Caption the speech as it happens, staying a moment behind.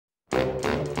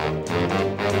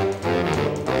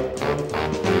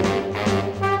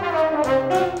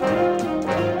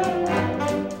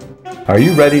Are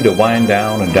you ready to wind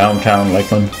down in downtown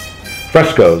Lakeland?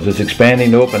 Frescos is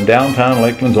expanding to open downtown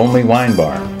Lakeland's only wine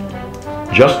bar.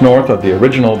 Just north of the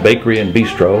original bakery and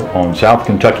bistro on South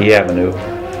Kentucky Avenue,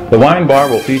 the wine bar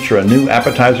will feature a new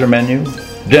appetizer menu,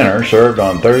 dinner served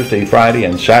on Thursday, Friday,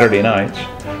 and Saturday nights,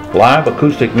 live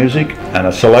acoustic music, and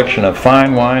a selection of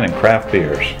fine wine and craft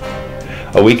beers.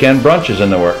 A weekend brunch is in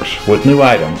the works with new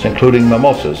items including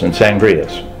mimosas and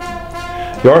sangrias.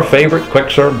 Your favorite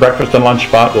quick-serve breakfast and lunch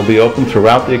spot will be open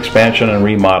throughout the expansion and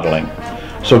remodeling.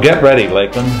 So get ready,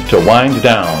 Lakeland, to wind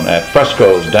down at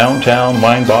Fresco's Downtown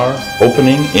Wine Bar,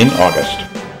 opening in August.